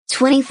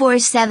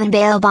24/7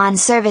 bail bond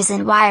service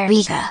in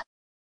Yreka.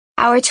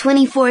 Our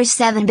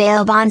 24/7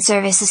 bail bond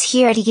service is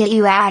here to get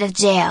you out of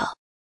jail.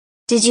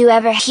 Did you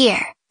ever hear,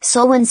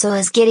 so-and-so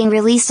is getting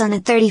released on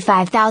a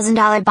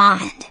 $35,000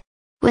 bond?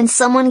 When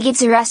someone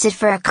gets arrested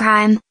for a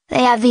crime,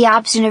 they have the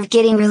option of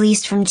getting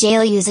released from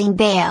jail using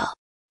bail.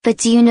 But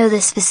do you know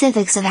the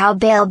specifics of how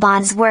bail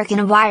bonds work in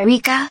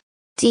Yreka?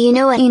 Do you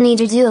know what you need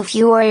to do if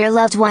you or your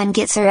loved one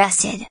gets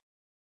arrested?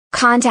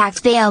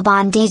 Contact bail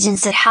bond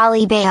agents at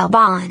Holly Bail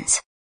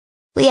Bonds.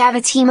 We have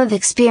a team of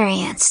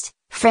experienced,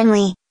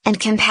 friendly, and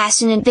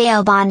compassionate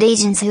bail bond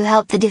agents who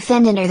help the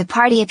defendant or the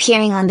party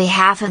appearing on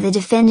behalf of the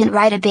defendant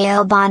write a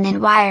bail bond in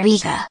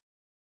Yreka.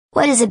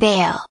 What is a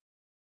bail?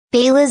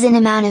 Bail is an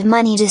amount of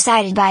money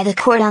decided by the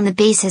court on the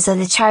basis of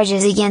the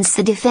charges against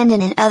the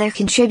defendant and other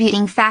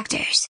contributing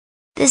factors.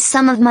 This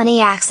sum of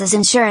money acts as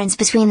insurance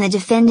between the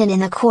defendant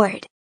and the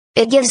court.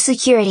 It gives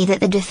security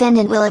that the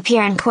defendant will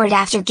appear in court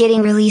after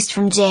getting released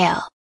from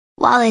jail.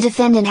 While a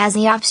defendant has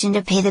the option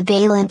to pay the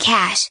bail in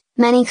cash,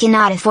 many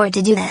cannot afford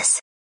to do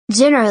this.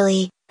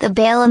 Generally, the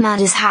bail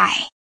amount is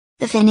high.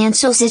 The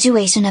financial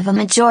situation of a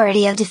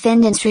majority of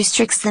defendants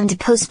restricts them to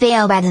post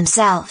bail by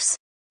themselves.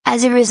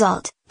 As a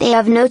result, they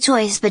have no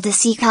choice but to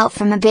seek help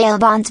from a bail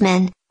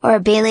bondsman, or a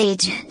bail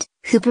agent,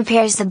 who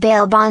prepares the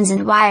bail bonds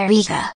in Yreka.